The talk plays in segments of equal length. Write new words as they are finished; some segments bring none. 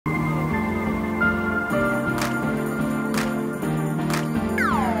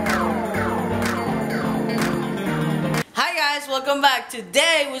guys, welcome back.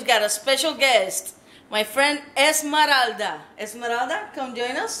 Today we've got a special guest, my friend Esmaralda. Esmaralda, come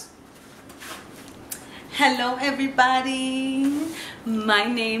join us. Hello everybody, my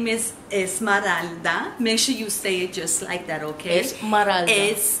name is Esmaralda. Make sure you say it just like that, okay?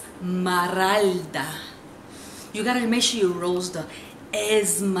 Esmaralda. Esmaralda. You gotta make sure you roll the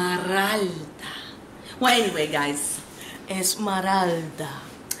Esmaralda. Well, anyway guys, Esmaralda.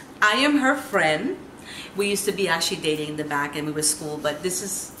 I am her friend. We used to be actually dating in the back and we were school, but this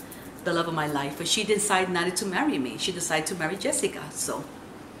is the love of my life. But she decided not to marry me. She decided to marry Jessica. So,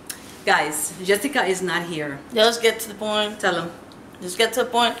 guys, Jessica is not here. Just get to the point. Tell them. Just get to the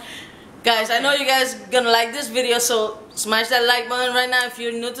point. Guys, I know you guys gonna like this video, so smash that like button right now. If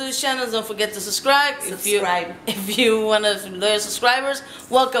you're new to this channel, don't forget to subscribe. If you want to loyal subscribers,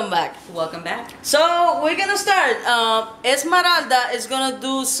 welcome back. Welcome back. So we're gonna start. Esmaralda is gonna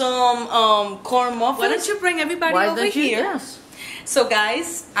do some corn muffins. Why don't you bring everybody over here? Yes. So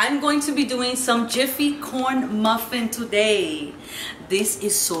guys, I'm going to be doing some Jiffy corn muffin today. This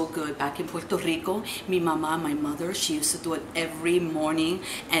is so good. Back in Puerto Rico, my mother, she used to do it every morning,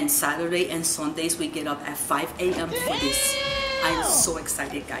 and Saturday and Sundays we get up at 5 a.m. for this. I'm so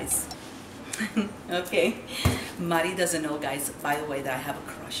excited, guys. Okay. Mari doesn't know, guys, by the way, that I have a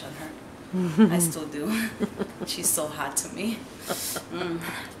crush on her. I still do. She's so hot to me.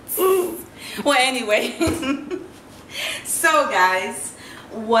 Well, anyway. So guys,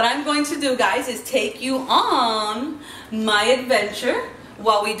 what I'm going to do, guys, is take you on my adventure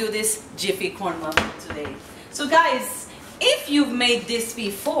while we do this Jiffy corn muffin today. So guys, if you've made this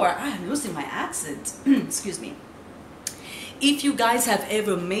before, I'm losing my accent. Excuse me. If you guys have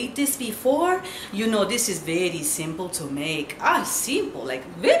ever made this before, you know this is very simple to make. Simple, like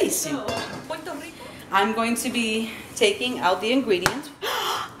very simple. Puerto Rico. I'm going to be taking out the ingredients.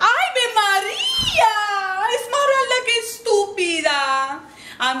 ¡Ay, María! Esmeralda, qué estúpida!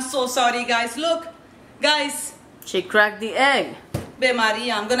 I'm so sorry, guys. Look, guys. She cracked the egg. Be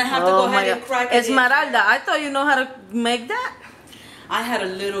Maria, I'm gonna have to go ahead and crack it. Esmeralda, I thought you know how to make that. I had a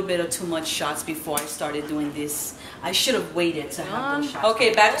little bit of too much shots before I started doing this. I should have waited to have those shots.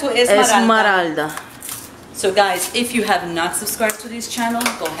 Okay, back to Esmeralda. So guys, if you have not subscribed to this channel,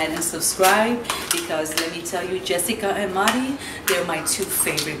 go ahead and subscribe, because let me tell you, Jessica and Mari, they're my two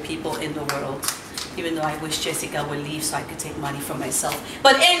favorite people in the world. Even though I wish Jessica would leave so I could take money for myself.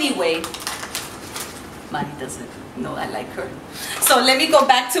 But anyway, Mari doesn't know I like her. So let me go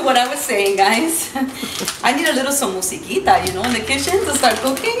back to what I was saying, guys. I need a little some musiquita, you know, in the kitchen to start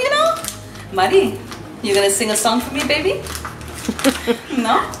cooking, you know. Mari, you gonna sing a song for me, baby?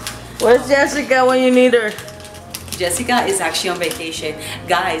 No? Where's Jessica when you need her? Jessica is actually on vacation.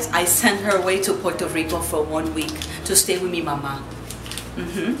 Guys, I sent her away to Puerto Rico for 1 week to stay with me mama.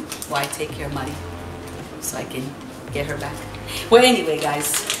 Well, I take care of Mari so I can get her back. Well, anyway, guys,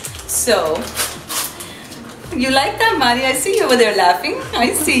 so you like that, Mari? I see you over there laughing.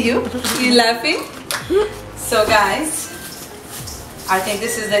 I see you. You laughing? So, guys, I think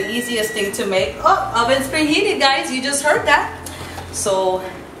this is the easiest thing to make. Oh, oven's preheated, guys. You just heard that. So,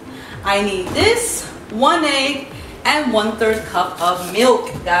 I need this, 1 egg, and 1/3 cup of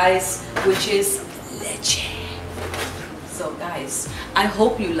milk, guys, which is leche. So guys, I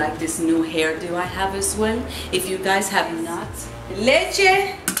hope you like this new hairdo I have as well. If you guys have not,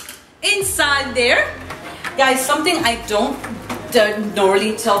 leche inside there. Guys, something I don't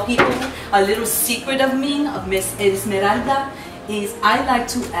normally tell people, a little secret of me, of Miss Esmeralda, is I like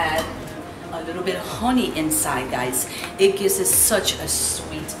to add a little bit of honey inside, guys. It gives it such a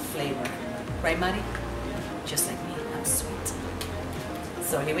sweet flavor. Right, Mari? Just like me, I'm sweet.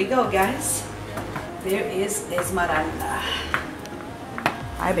 So here we go, guys. There is Esmeralda.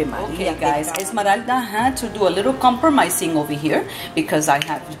 Okay, guys, Esmeralda had to do a little compromising over here because I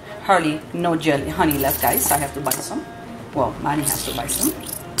have hardly no honey left, guys. So I have to buy some. Well, Mari has to buy some.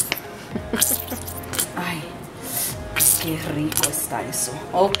 Ay, qué rico está eso.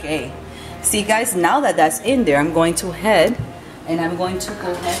 Okay. See, guys, now that that's in there, I'm going to head and I'm going to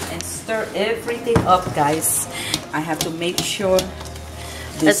go ahead and stir everything up, guys. I have to make sure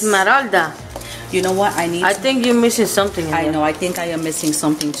this... Esmeralda. You know what? I think you're missing something. I know. I think I am missing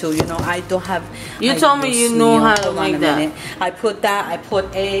something too. You know, I don't have... You told me you know how to make that. I put that. I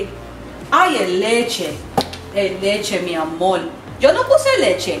put egg. Ay, el leche. El leche, mi amor. Yo no puse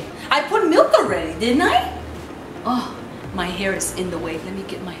leche. I put milk already, didn't I? Oh, my hair is in the way. Let me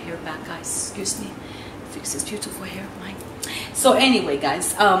get my hair back, guys. Excuse me. Fix this beautiful hair of mine. So anyway,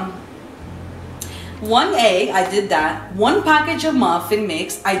 guys, 1 egg, I did that. 1 package of muffin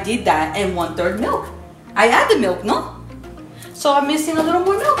mix, I did that, and 1/3 milk. I added milk, no? So I'm missing a little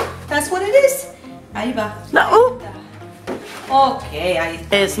more milk. That's what it is. Ahí va. No. Okay,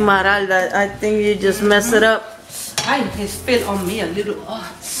 Esmaralda, I think you just messed it up. It fell on me a little. Oh,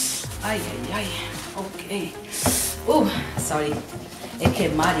 ay. Okay. Oh, sorry. Okay,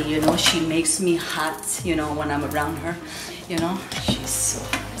 Mari, you know, she makes me hot, you know, when I'm around her. You know, she's so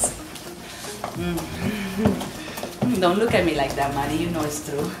hot. Don't look at me like that, Mari. You know it's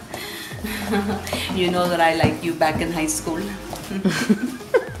true. You know that I liked you back in high school.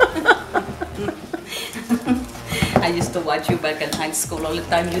 I used to watch you back in high school all the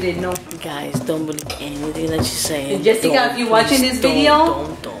time. You didn't know. Guys, don't believe anything that you say. Jessica, if you're watching this video,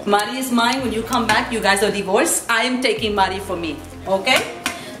 don't. Mari is mine. When you come back, you guys are divorced. I am taking Mari for me. Okay?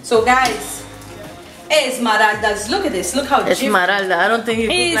 So, guys, Esmeralda's. Look at this. Look how Esmeralda. I don't think you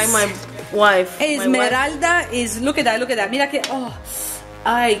look like my wife. Esmeralda is. Look at that. Look at that. Mira que. Oh.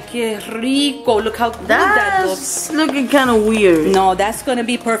 Ay, qué rico. Look how good that looks. Looking kind of weird. No, that's gonna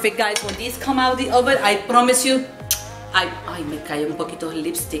be perfect, guys. When these come out of the oven, I promise you. Ay, me cayó un poquito de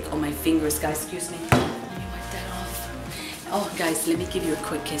lipstick on my fingers, guys. Excuse me. Let me wipe that off. Oh, guys, let me give you a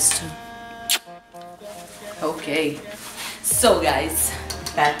quick kiss, too. Okay. So, guys,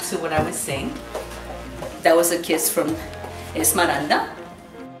 back to what I was saying. That was a kiss from Esmeralda.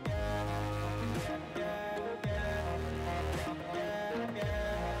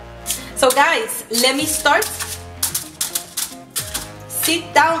 So guys, let me start.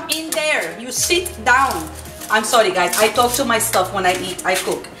 Sit down in there. You sit down. I'm sorry guys, I talk to my stuff when I eat, I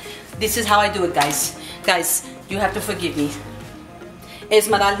cook. This is how I do it, guys. Guys, you have to forgive me.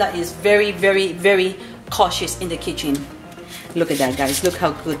 Esmeralda is very, very, very cautious in the kitchen. Look at that, guys. Look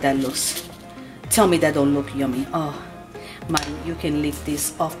how good that looks. Tell me that don't look yummy. Oh, Mari, you can lift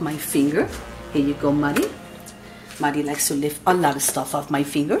this off my finger. Here you go, Mari. Mari likes to lift a lot of stuff off my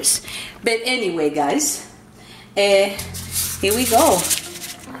fingers. But anyway, guys, here we go.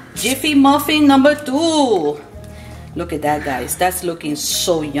 Jiffy muffin number 2. Look at that, guys. That's looking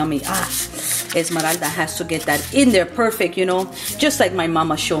so yummy. Esmeralda has to get that in there perfect, you know. Just like my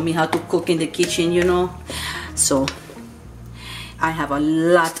mama showed me how to cook in the kitchen, you know. So I have a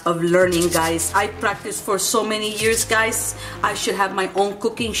lot of learning, guys. I practiced for so many years, guys. I should have my own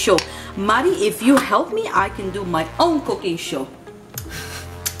cooking show. Mari, if you help me, I can do my own cooking show.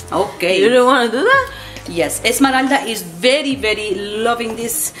 Okay. You don't want to do that? Yes. Esmeralda is very, very loving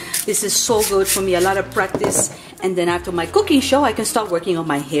this. This is so good for me. A lot of practice. And then after my cooking show, I can start working on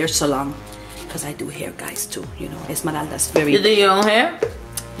my hair salon. Because I do hair, guys, too. You know, Esmeralda's very... You do your own hair?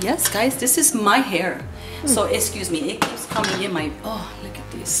 Yes, guys. This is my hair. So, excuse me, it keeps coming in my... Oh, look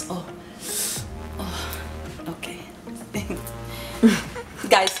at this. Oh, okay.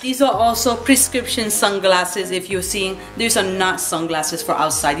 Guys, these are also prescription sunglasses. If you're seeing, these are not sunglasses for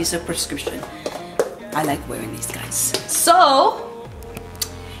outside. These are prescription. I like wearing these, guys. So,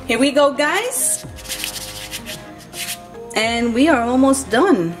 here we go, guys. And we are almost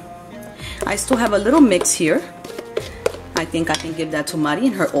done. I still have a little mix here. I think I can give that to Mari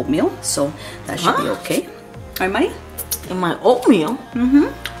in her oatmeal, so that should be okay. All right, Mari? In my oatmeal?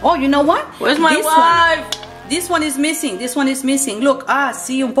 Oh, you know what? Where's my wife? This one is missing. This one is missing. Look,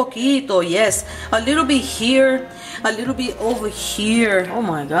 see, un poquito, yes. A little bit here, a little bit over here. Oh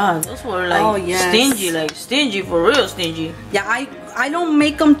my God, those were like stingy, for real stingy. Yeah, I don't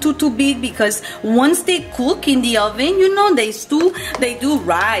make them too big because once they cook in the oven, you know, they do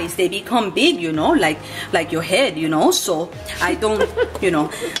rise. They become big, you know, like your head, you know. So I don't, you know,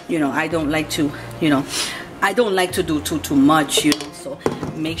 I don't like to, you know, I don't like to do too much, you know. So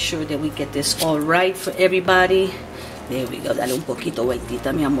make sure that we get this all right for everybody. There we go. Dale un poquito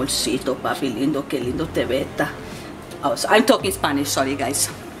vueltita, mi amorcito, papi lindo, que lindo te veta. Oh, so I'm talking Spanish. Sorry, guys.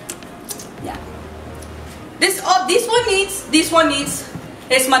 Yeah. This one needs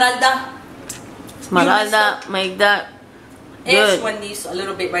Esmeralda. Esmeralda, make that good. This one needs a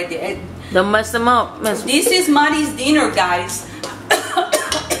little bit right there. Don't mess them up. This is Mari's dinner, guys.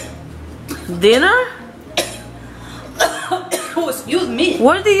 Dinner? Oh, excuse me.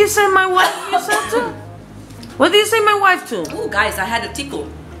 Where did you send my wife? To? Where did you send my wife to? Oh, guys, I had a tickle.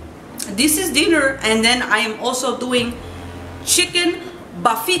 This is dinner, and then I am also doing chicken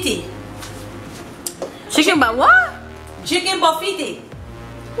bafiti. Chicken what? Chicken bafiti.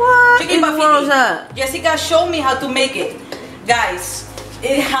 What chicken in the world is that? Jessica showed me how to make it. Guys,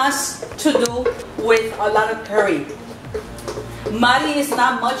 it has to do with a lot of curry. Mari is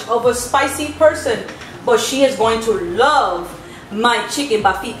not much of a spicy person, but she is going to love my chicken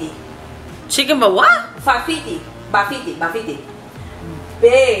bafiti. Chicken what? Bafiti.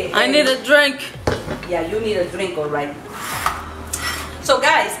 I need a drink. Yeah, you need a drink, all right. So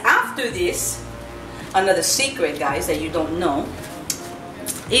guys, after this, another secret, guys, that you don't know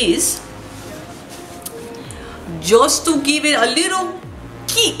is just to give it a little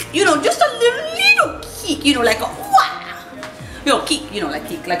kick, you know, just a little kick, you know, like a wow, you know, kick, you know, like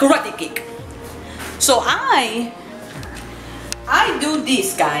kick, like a karate kick. So I do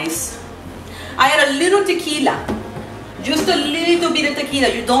this, guys. I add a little tequila, just a little bit of tequila.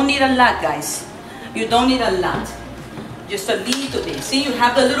 You don't need a lot, guys. You don't need a lot, just a little bit. See, you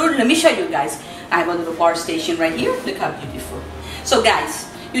have the little, let me show you guys. I have a little bar station right here. Look how beautiful. So guys,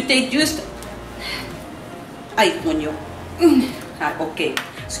 you take just, ay, coño. Okay,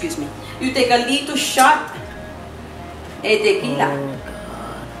 excuse me. You take a little shot of tequila. Oh,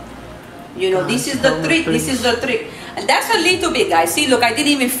 you know, this is the trick. This is the trick. And that's a little bit, guys. See, look, I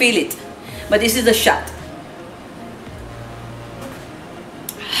didn't even feel it. But this is the shot.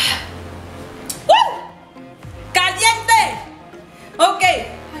 Woo! Caliente!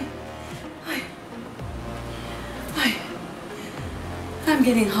 Okay. I'm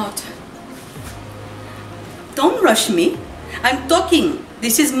getting hot. Don't rush me. I'm talking.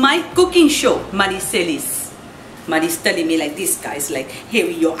 This is my cooking show, Maricelis. Mari's telling me like this, guys, like,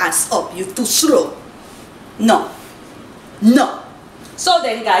 hurry your ass up, you're too slow. No. No. So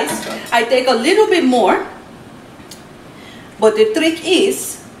then, guys, I take a little bit more. But the trick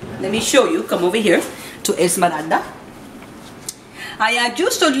is, let me show you, come over here to Esmaralda. I add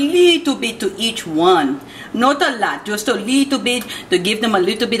just a little bit to each one. Not a lot, just a little bit to give them a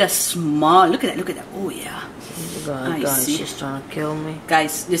little bit of small. Look at that, look at that. Oh, yeah. God, she's trying to kill me.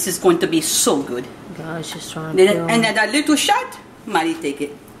 Guys, this is going to be so good. God, she's trying to kill me. And that little shot, Mari, take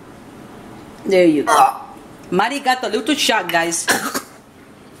it. There you go. Mari got a little shot, guys.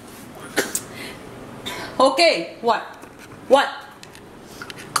 Okay, what? What?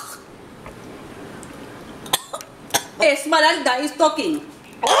 Esmeralda is talking.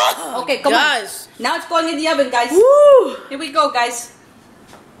 Okay, come on. Now it's going in the oven, guys. Woo! Here we go, guys.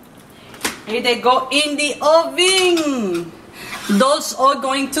 Here they go in the oven. Those are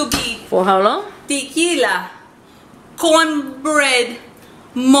going to be For how long? tequila, cornbread,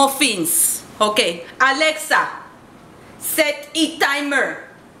 muffins. Okay, Alexa, set a timer.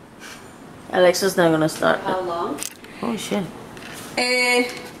 Alexa's not gonna start. How long? Oh shit.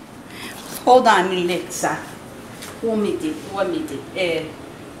 Hold on, Alexa. 1 minute, 1 minute.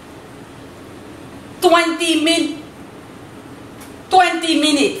 20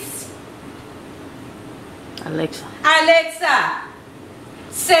 minutes. Alexa. Alexa,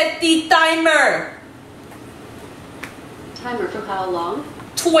 set the timer. Timer for how long?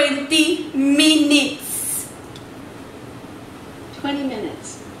 20 minutes. 20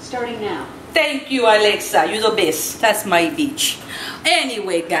 minutes. Starting now. Thank you, Alexa. You're the best. That's my bitch.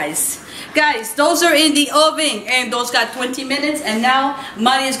 Anyway, guys. Guys, those are in the oven. And those got 20 minutes. And now,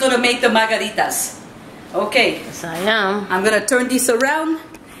 Mari is going to make the margaritas. Okay. Yes, I am. I'm going to turn this around.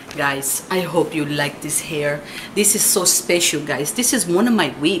 Guys, I hope you like this hair. This is so special, guys. This is one of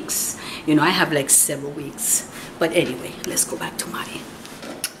my weeks. You know, I have like several weeks. But anyway, let's go back to Mari.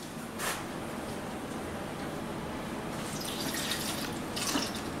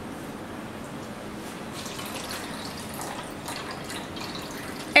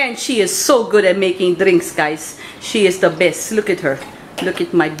 And she is so good at making drinks, guys. She is the best. Look at her. Look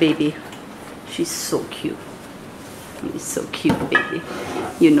at my baby. She's so cute. She's so cute, baby.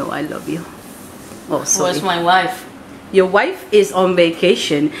 You know I love you. Oh, sorry. Where's my wife? Your wife is on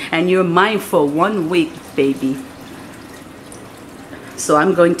vacation and you're mine for 1 week, baby. So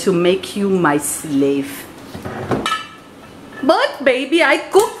I'm going to make you my slave. But, baby, I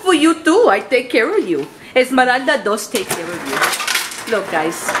cook for you too. I take care of you. Esmeralda does take care of you. Look,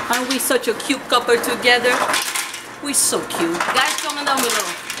 guys, aren't we such a cute couple together? We're so cute. Guys, comment down below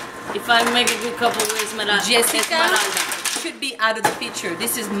if I make a good couple with Esmeralda. Jessica should be out of the picture.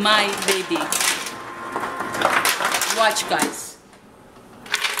 This is my baby. Watch, guys.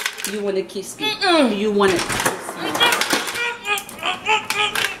 You want to kiss me? You want to kiss me?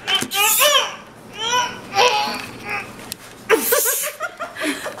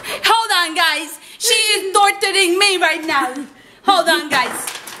 Hold on, guys. She is torturing me right now. Hold on, guys.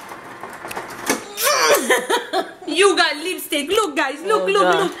 You got lipstick. Look, guys. Look,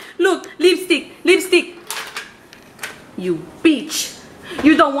 look. Lipstick. You bitch.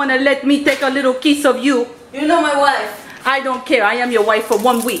 You don't want to let me take a little kiss of you. You know my wife. I don't care. I am your wife for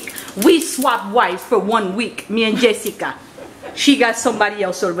 1 week. We swap wives for 1 week. Me and Jessica. She got somebody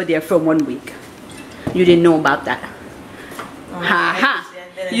else over there for 1 week. You didn't know about that. Ha.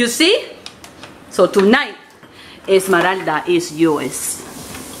 You see? So tonight, Esmeralda is yours.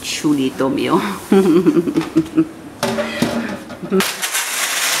 Chulito mío.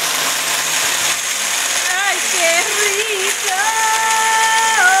 Ay, qué rico.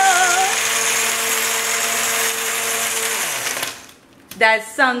 That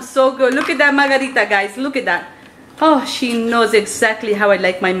sounds so good. Look at that margarita, guys. Look at that. Oh, she knows exactly how I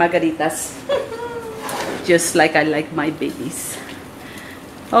like my margaritas. Just like I like my babies.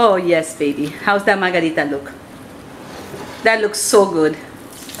 Oh, yes, baby. How's that margarita look? That looks so good.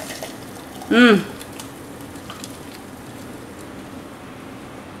 Mmm.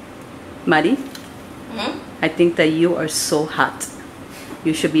 Maddie, I think that you are so hot.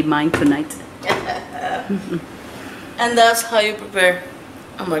 You should be mine tonight. And that's how you prepare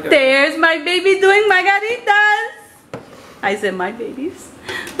a margarita. There's my baby doing margaritas. I said my babies,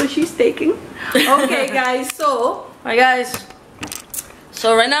 but she's taking. Okay, guys, so. Alright, guys.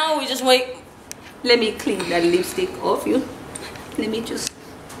 So right now, we just wait. Let me clean that lipstick off you. Let me just.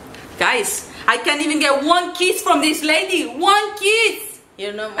 Guys, I can't even get one kiss from this lady. One kiss.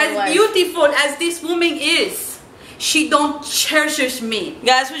 You know my as wife. Beautiful as this woman is, she don't cherishes me.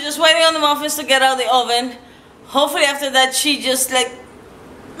 Guys, we're just waiting on the muffins to get out of the oven. Hopefully after that she just like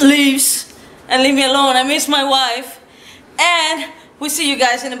leaves and leave me alone. I miss my wife. And we'll see you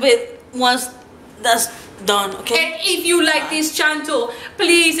guys in a bit once that's done, okay? And if you like this channel,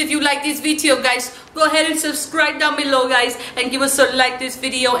 please, if you like this video, guys, go ahead and subscribe down below, guys, and give us a like this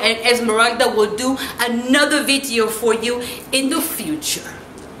video, and Esmeralda will do another video for you in the future.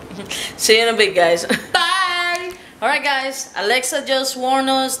 See you in a bit, guys. Bye. Alright, guys, Alexa just warned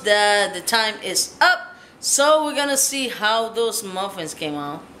us that the time is up, so we're gonna see how those muffins came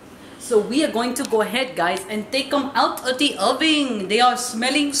out. So we are going to go ahead, guys, and take them out of the oven. They are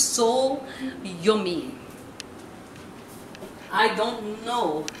smelling so yummy. I don't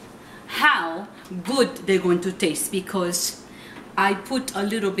know how good they're going to taste because I put a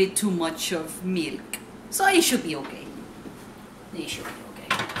little bit too much of milk. So it should be okay. It should be okay.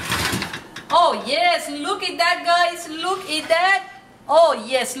 Oh yes, look at that, guys. Look at that. Oh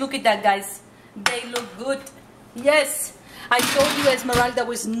yes, look at that, guys. They look good. Yes, I told you Esmeralda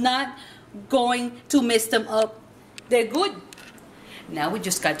was not going to mess them up. They're good. Now we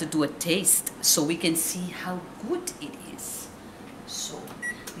just got to do a taste so we can see how good it is. So,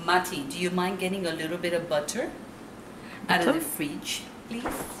 Mati, do you mind getting a little bit of butter out of the fridge, please?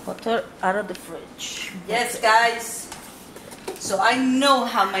 Butter out of the fridge. Yes, guys. So I know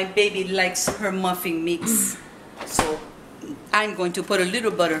how my baby likes her muffin mix. So I'm going to put a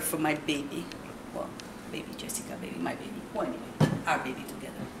little butter for my baby. Well, baby Jessica, baby, my baby. Well, anyway, our baby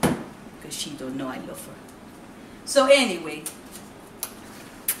together. Because she don't know I love her. So anyway,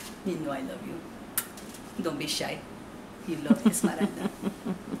 you know I love you. Don't be shy. You love Esmeralda.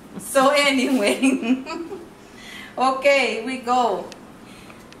 So anyway, okay, here we go.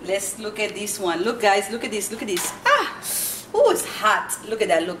 Let's look at this one. Look, guys, look at this. Look at this. Ah, oh, it's hot. Look at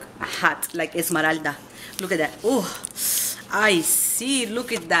that. Look, hot like Esmeralda. Look at that. Oh, I see.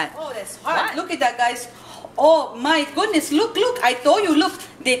 Look at that. Oh, that's hot. Look at that, guys. Oh my goodness. Look, look. I told you. Look,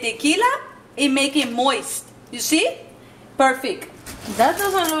 the tequila, it make it moist. You see? Perfect. That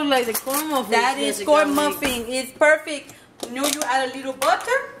doesn't look like the corn muffin. That is corn muffin. It's perfect. You know, you add a little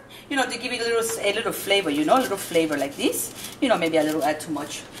butter, you know, to give it a little flavor, you know, a little flavor like this. You know, maybe a little add too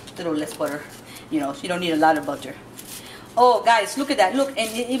much, a little less butter. You know, you don't need a lot of butter. Oh, guys, look at that. Look, and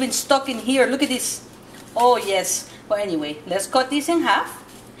it even stuck in here. Look at this. Oh, yes. But anyway, let's cut this in half.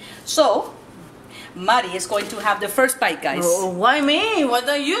 So, Mari is going to have the first bite, guys. Oh, why me? Why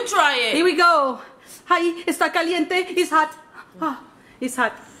don't you try it? Here we go. Hi, está caliente. It's hot. Ah, it's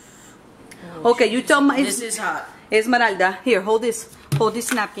hot. Oh, okay, you tell my... This is hot. Esmeralda, here, hold this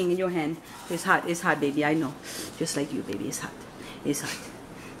napkin in your hand. It's hot, baby, I know. Just like you, baby, it's hot. It's hot.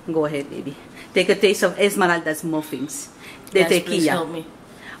 Go ahead, baby. Take a taste of Esmeralda's muffins. The Guys, tequila. please help me.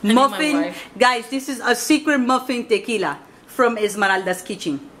 Muffin, guys, this is a secret muffin tequila from Esmeralda's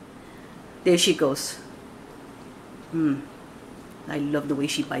kitchen. There she goes. I love the way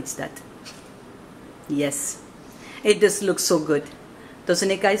she bites that. Yes. It just looks so good. Doesn't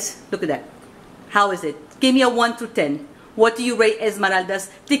it, guys? Look at that. How is it? Give me a 1 to 10. What do you rate Esmeralda's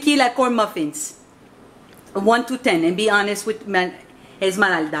tequila corn muffins? 1 to 10. And be honest with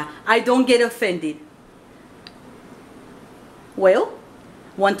Esmeralda. I don't get offended. Well,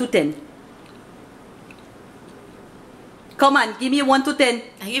 1 to 10. Come on, give me a 1 to 10.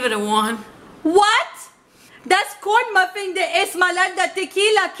 I give it a 1. What? That's corn muffin the Esmeralda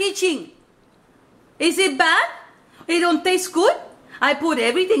tequila kitchen. Is it bad? It don't taste good? I put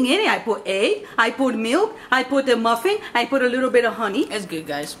everything in it. I put egg, I put milk, I put the muffin, I put a little bit of honey. It's good,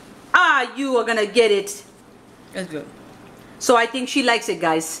 guys. Ah, you are gonna get it. It's good. So I think she likes it,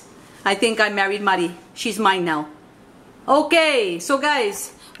 guys. I think I married Mari. She's mine now. Okay, so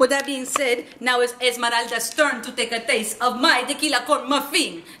guys, with that being said, now it's Esmeralda's turn to take a taste of my tequila corn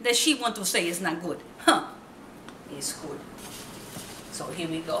muffin that she wants to say is not good. Huh. It's good. So here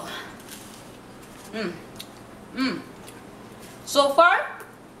we go. So far,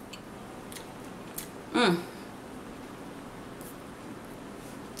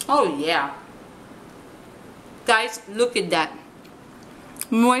 oh yeah. Guys, look at that.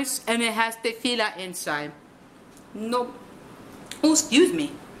 Moist, and it has tequila inside. No, oh, excuse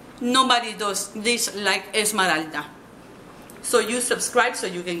me. Nobody does this like Esmaralda. So you subscribe so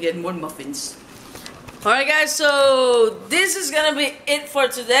you can get more muffins. Alright guys, so this is gonna be it for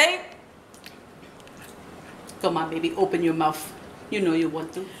today. Come on, baby, open your mouth. You know you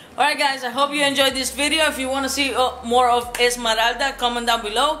want to. Alright guys, I hope you enjoyed this video. If you want to see more of Esmaralda, comment down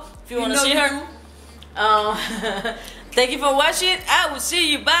below. If you want to see her. Thank you for watching. I will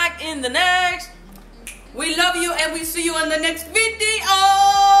see you back in the next. We love you and we see you on the next video.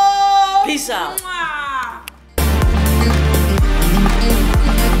 Peace out.